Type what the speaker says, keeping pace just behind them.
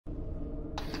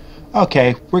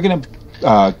Okay, we're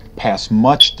gonna pass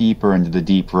much deeper into the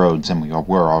deep roads than we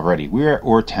were already. We're at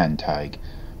Ortentag,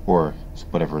 or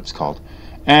whatever it's called,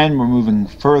 and we're moving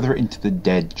further into the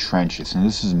dead trenches, and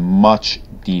this is much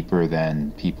deeper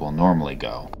than people normally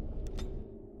go.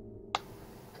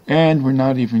 And we're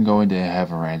not even going to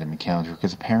have a random encounter,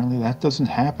 because apparently that doesn't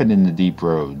happen in the deep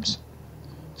roads.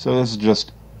 So this is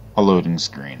just a loading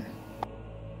screen.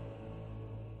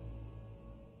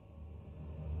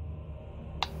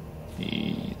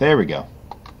 There we go.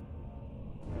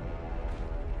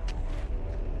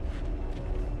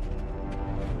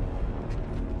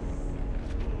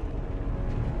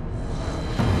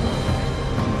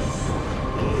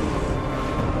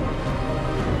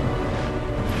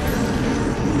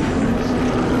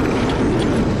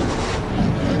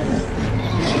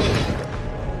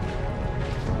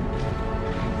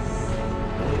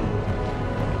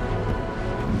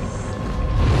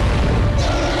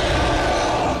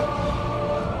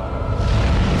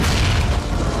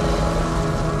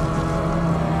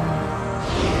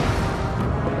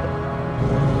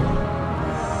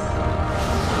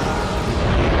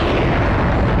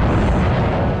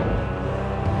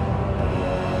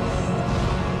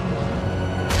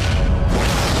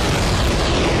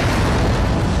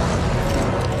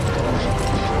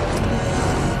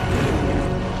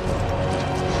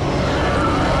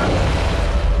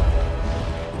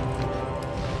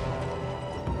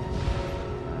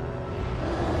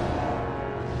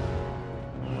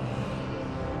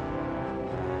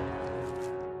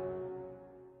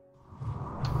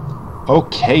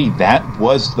 Okay, that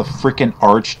was the frickin'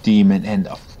 Archdemon and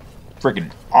a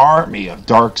frickin' army of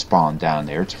Darkspawn down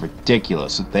there. It's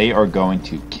ridiculous. They are going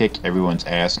to kick everyone's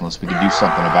ass unless we can do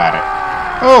something about it.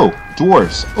 Oh,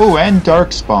 dwarves. Oh, and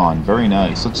Darkspawn. Very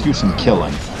nice. Let's do some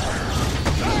killing.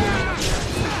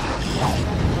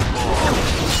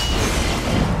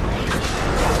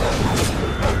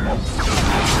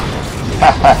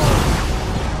 Haha.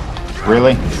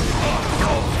 Really?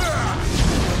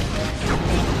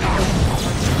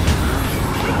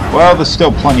 Well, there's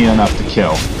still plenty enough to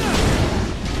kill.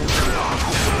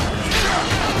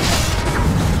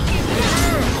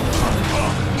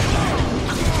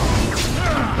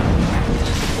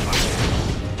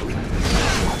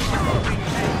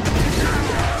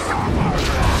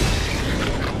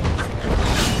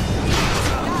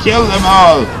 Kill them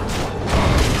all!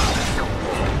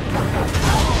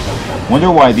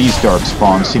 Wonder why these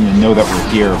Darkspawn seem to know that we're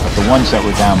here, but the ones that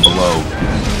were down below...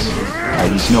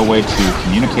 There's no way to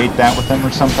communicate that with them or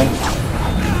something?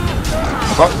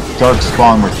 I thought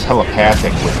Darkspawn were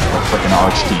telepathic with a frickin'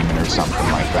 Archdemon or something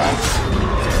like that.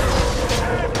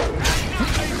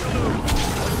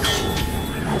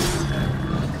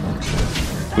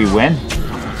 We win?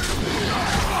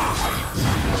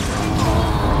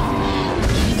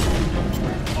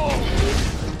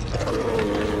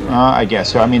 I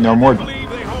guess so. I mean, there are more... I believe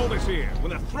they hold us here.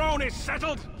 When the throne is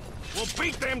settled, we'll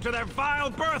beat them to their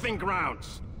vile birthing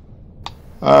grounds.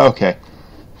 Okay.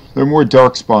 There are more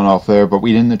Darkspawn off there, but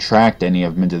we didn't attract any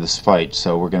of them into this fight,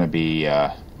 so we're gonna be,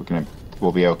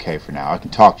 we'll be okay for now. I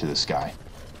can talk to this guy.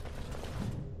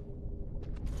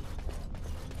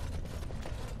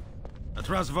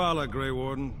 Atrasvala, Grey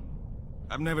Warden.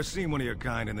 I've never seen one of your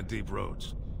kind in the deep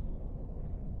roads.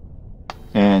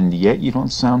 And yet you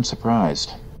don't sound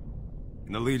surprised.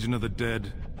 In the Legion of the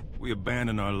Dead, we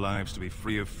abandon our lives to be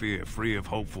free of fear, free of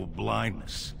hopeful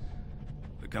blindness.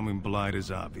 Becoming blind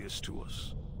is obvious to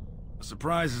us. The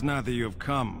surprise is not that you have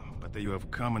come, but that you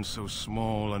have come in so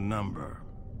small a number.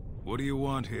 What do you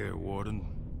want here, Warden?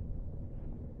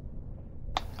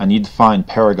 I need to find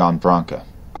Paragon Branca.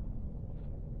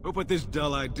 Who put this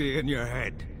dull idea in your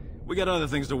head? We got other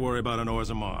things to worry about on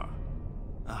Orzammar.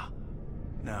 Ah,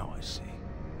 now I see.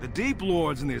 The Deep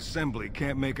Lords in the Assembly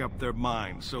can't make up their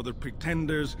minds, so the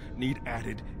Pretenders need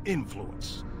added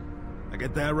influence. I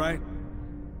get that right?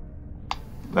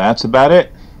 That's about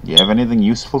it. You have anything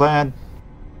useful to add?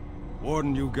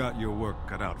 Warden, you got your work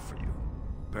cut out for you.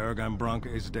 Paragon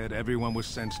Branca is dead, everyone with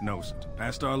sense knows it.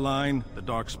 Past our line, the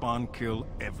Darkspawn kill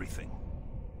everything.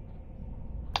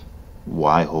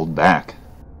 Why hold back?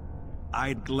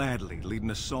 I'd gladly lead an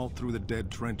assault through the dead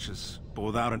trenches, but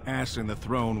without an ass in the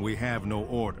throne, we have no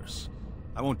orders.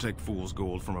 I won't take fool's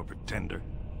gold from a pretender.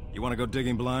 You want to go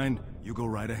digging blind? You go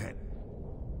right ahead.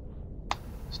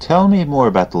 Tell me more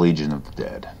about the Legion of the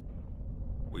Dead.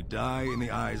 We die in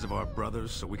the eyes of our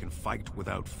brothers so we can fight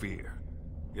without fear.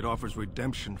 It offers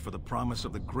redemption for the promise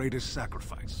of the greatest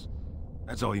sacrifice.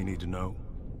 That's all you need to know.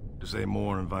 To say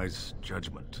more invites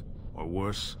judgment, or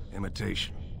worse,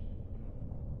 imitation.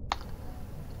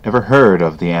 Ever heard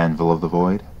of the Anvil of the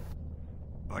Void?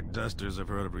 Black Dusters I've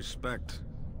heard of respect.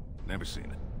 Never seen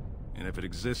it. And if it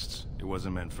exists, it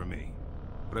wasn't meant for me.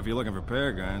 But if you're looking for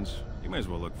paragons, you may as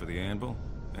well look for the Anvil.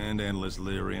 And Endless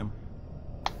Lyrium.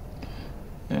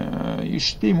 You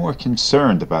should be more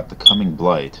concerned about the coming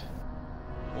blight.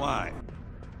 Why?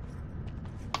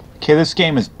 Okay, this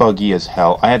game is buggy as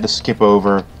hell. I had to skip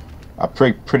over a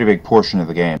pretty big portion of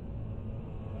the game.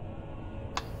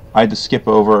 I had to skip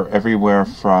over everywhere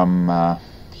from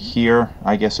here,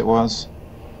 I guess it was,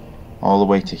 all the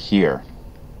way to here.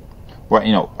 Well,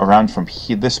 you know, around from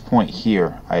this point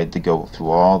here, I had to go through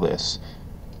all this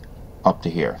up to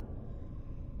here.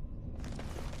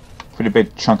 Pretty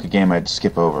big chunk of game I had to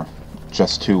skip over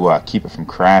just to keep it from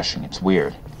crashing. It's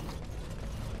weird.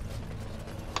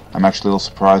 I'm actually a little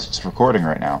surprised it's recording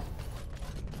right now.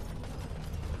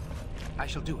 I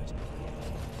shall do it.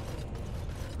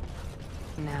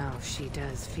 Now she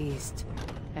does feast,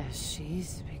 as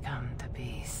she's become the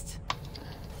beast.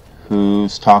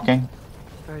 Who's talking?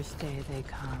 First day they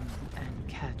come and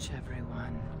catch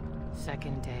everyone.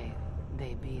 Second day,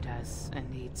 they beat us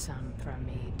and eat some from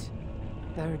meat.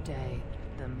 Third day,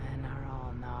 the men are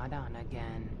all gnawed on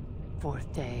again.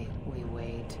 Fourth day, we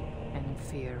wait and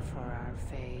fear for our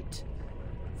fate.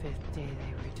 Fifth day,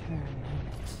 they return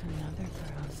and it's another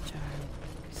girl's turn.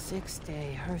 Sixth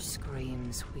day, her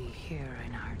screams we hear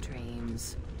in our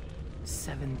dreams.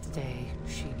 Seventh day,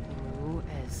 she grew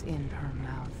as in her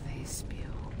mouth they spew.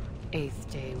 Eighth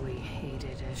day, we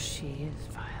hated as she is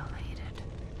violated.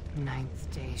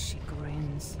 Ninth day, she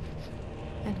grins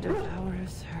and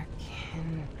devours her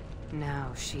kin.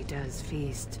 Now she does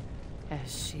feast,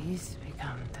 as she's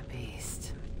become the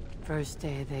beast. First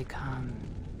day they come.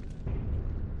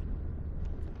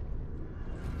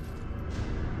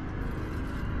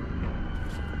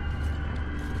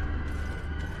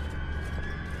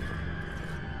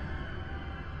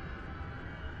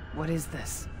 What is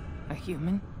this? A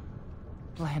human?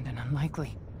 Bland and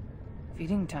unlikely.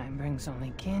 Feeding time brings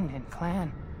only kin and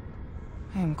clan.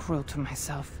 I am cruel to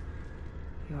myself.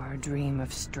 You are a dream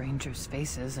of strangers'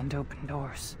 faces and open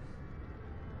doors.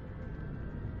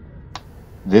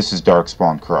 This is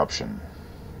Darkspawn Corruption.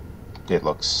 It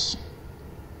looks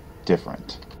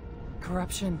different.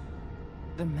 Corruption.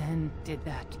 The men did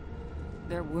that.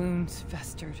 Their wounds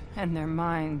festered and their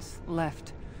minds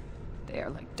left. They are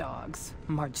like dogs,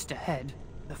 marched ahead,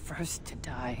 the first to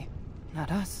die. Not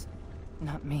us,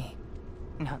 not me,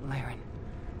 not Laren.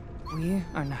 We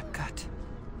are not cut.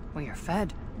 We are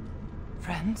fed.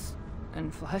 Friends,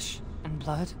 and flesh, and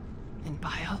blood, and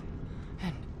bile,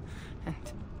 and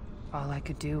all I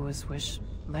could do was wish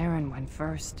Laren went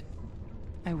first.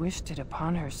 I wished it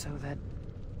upon her so that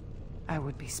I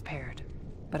would be spared.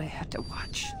 But I had to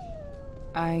watch.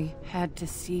 I had to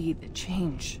see the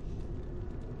change.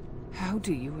 How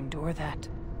do you endure that?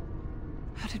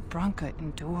 How did Branka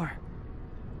endure?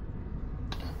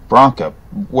 Branka,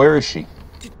 where is she?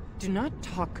 Do not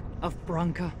talk of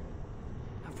Branka,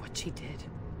 of what she did.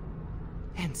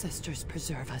 Ancestors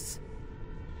preserve us.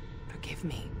 Forgive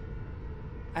me.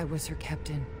 I was her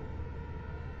captain,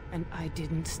 and I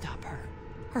didn't stop her.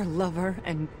 Her lover,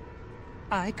 and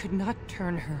I could not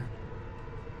turn her.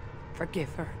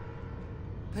 Forgive her.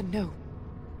 But no,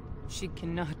 she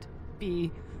cannot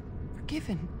be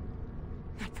forgiven.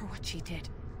 Not for what she did.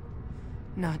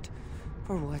 Not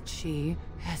for what she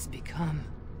has become.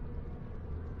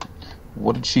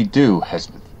 What did she do,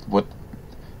 what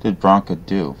did Branka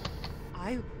do?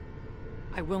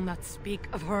 I will not speak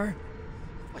of her,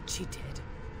 what she did,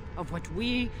 of what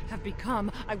we have become.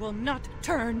 I will not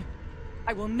turn.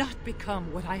 I will not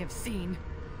become what I have seen.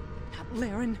 Not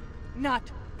Laren, not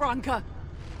Branka.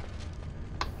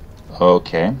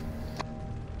 Okay.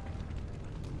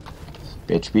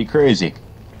 Bitch be crazy.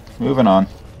 Moving on.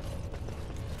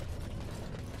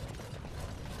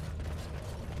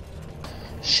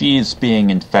 She is being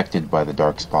infected by the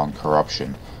Darkspawn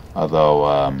corruption,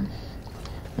 although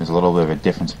there's a little bit of a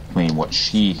difference between what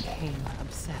she... Became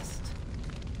obsessed.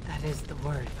 That is the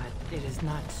word, but it is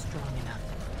not strong enough.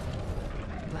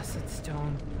 Blessed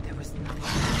stone, there was nothing.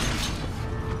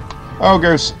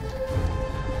 Ogres!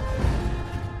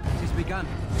 It is begun.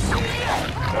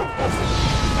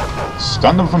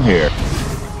 Stun them from here.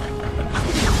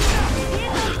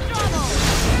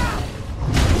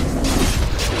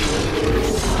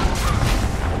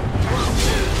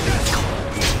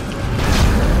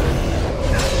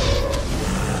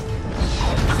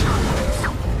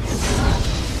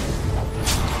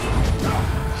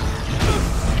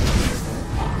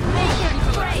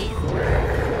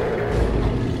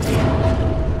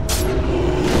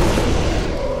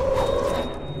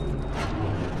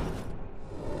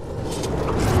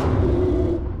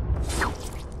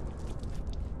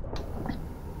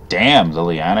 Damn,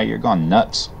 Liliana, you're gone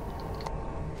nuts.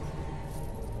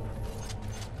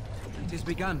 It has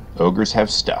begun. Ogres have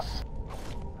stuff.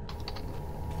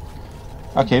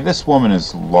 Okay, this woman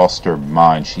has lost her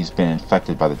mind. She's been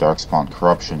infected by the Darkspawn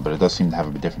corruption, but it does seem to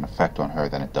have a different effect on her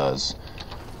than it does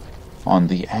on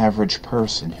the average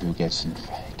person who gets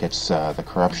the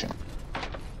corruption.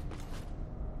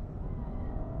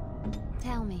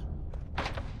 Tell me.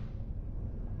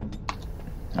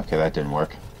 Okay, that didn't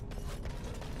work.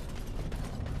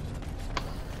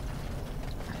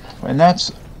 And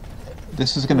this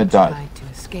is gonna die. We tried to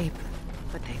escape,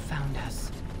 but they found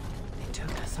us. They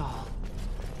took us all.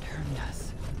 Turned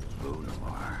us.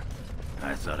 Bunamar.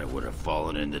 I thought I would have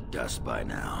fallen into dust by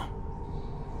now.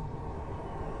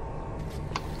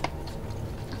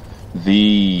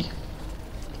 This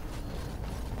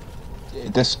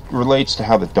relates to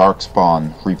how the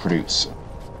Darkspawn reproduce.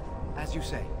 As you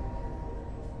say.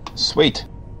 Sweet.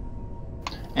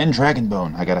 And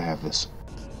Dragonbone. I gotta have this.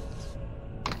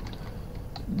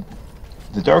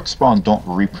 The Darkspawn don't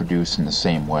reproduce in the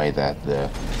same way that the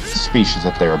species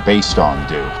that they are based on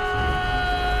do.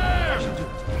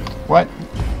 What?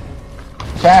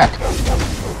 Attack!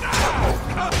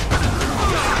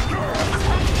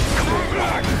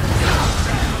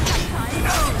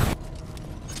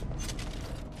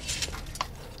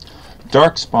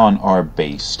 Darkspawn are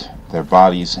based, their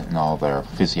bodies and all their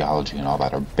physiology and all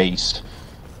that are based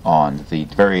on the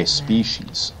various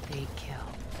species. They kill.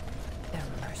 They're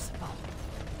merciful.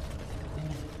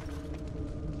 Women.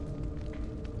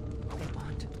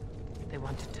 They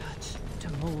want to touch, to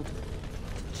mold, to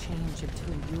change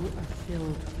until you are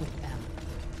filled with them.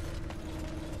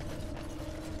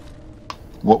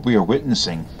 What we are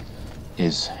witnessing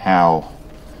is how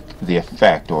the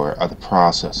effect or the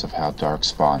process of how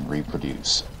Darkspawn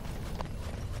reproduce.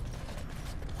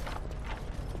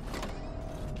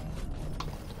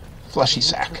 Fleshy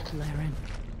sack. Laren.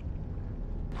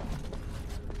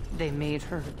 They made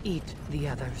her eat the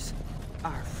others,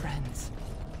 our friends.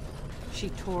 She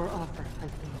tore off her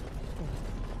husband.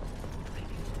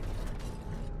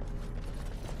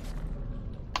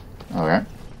 Alright.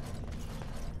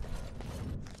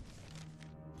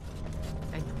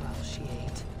 And while she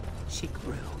ate, she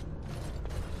grew.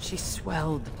 She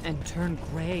swelled and turned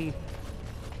gray.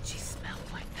 And she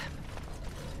smelled like them.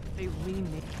 They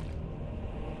remade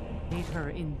her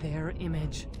in their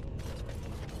image.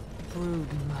 Brood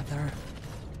mother.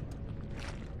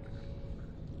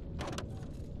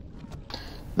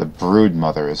 The brood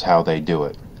mother is how they do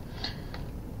it.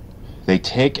 They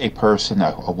take a person,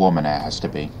 a woman it has to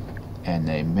be, and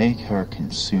they make her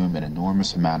consume an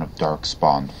enormous amount of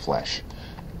Darkspawn flesh.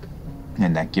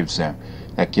 And that gives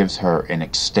her an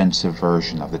extensive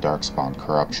version of the Darkspawn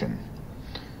corruption.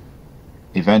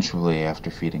 Eventually,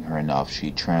 after feeding her enough,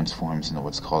 she transforms into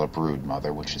what's called a brood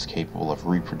mother, which is capable of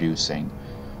reproducing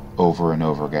over and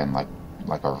over again like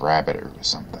a rabbit or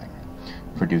something,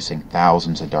 producing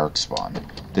thousands of Darkspawn.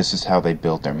 This is how they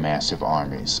built their massive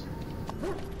armies.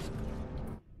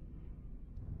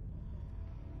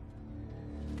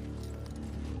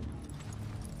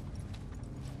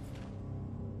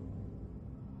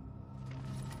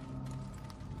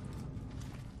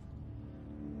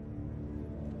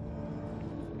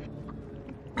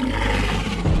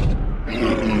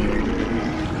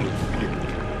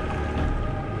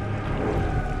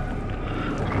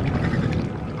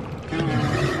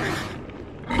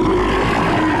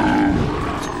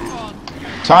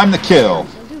 Time to kill.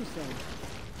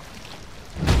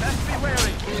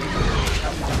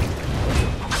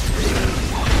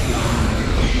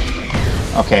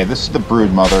 Okay, this is the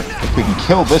brood mother. If we can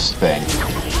kill this thing,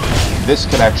 this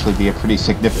could actually be a pretty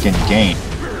significant gain.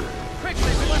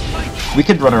 We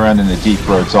could run around in the deep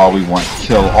roads all we want,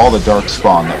 kill all the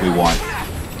Darkspawn that we want,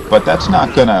 but that's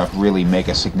not gonna really make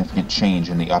a significant change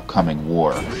in the upcoming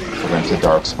war against the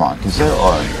Darkspawn, because there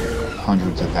are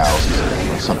hundreds of thousands of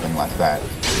them, or something like that.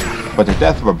 But the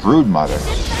death of a brood mother,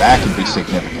 that could be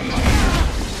significant.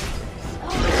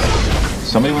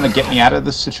 Somebody want to get me out of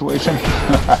this situation?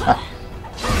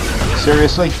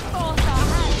 Seriously?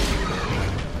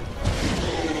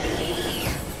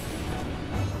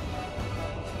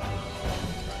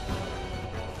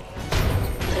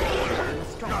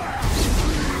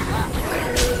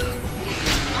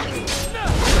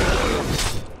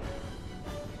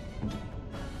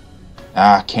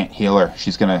 Ah, can't heal her.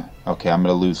 She's gonna... Okay, I'm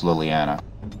gonna lose Liliana.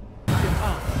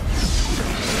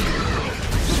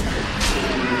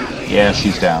 Yeah,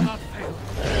 she's down.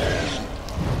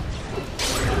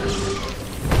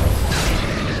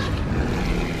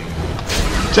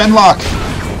 Genlock!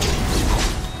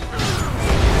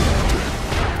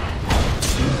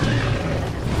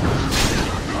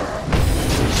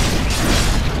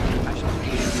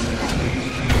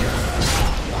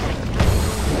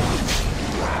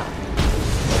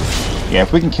 Yeah,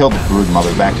 if we can kill the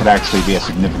Broodmother, that could actually be a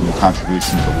significant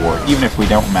contribution to the war, even if we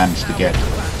don't manage to get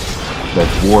the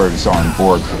dwarves on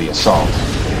board for the assault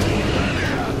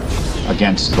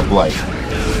against the Blight.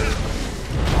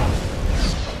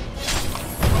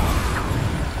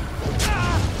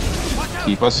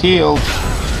 Keep us healed.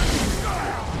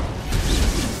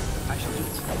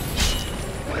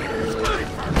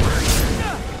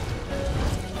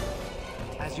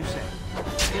 As you say.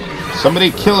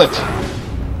 Somebody kill it!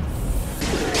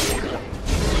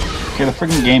 Okay, the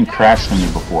friggin' game crashed on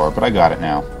me before, but I got it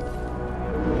now.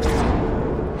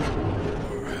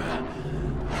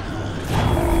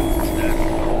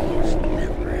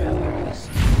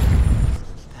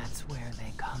 That's where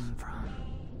they come from.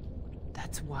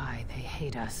 That's why they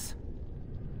hate us.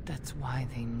 That's why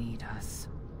they need us.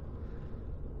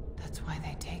 That's why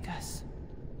they take us.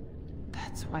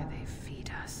 That's why they feed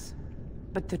us.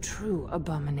 But the true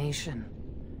abomination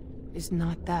is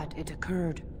not that it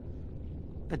occurred,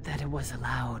 but that it was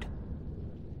allowed.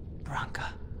 Branka,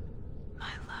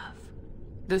 my love.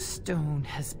 The stone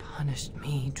has punished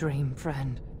me, dream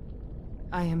friend.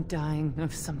 I am dying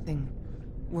of something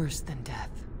worse than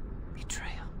death. Betrayal.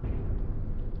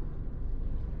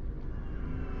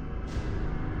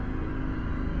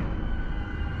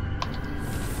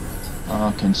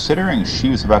 Considering she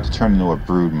was about to turn into a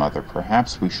Broodmother,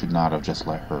 perhaps we should not have just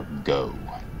let her go.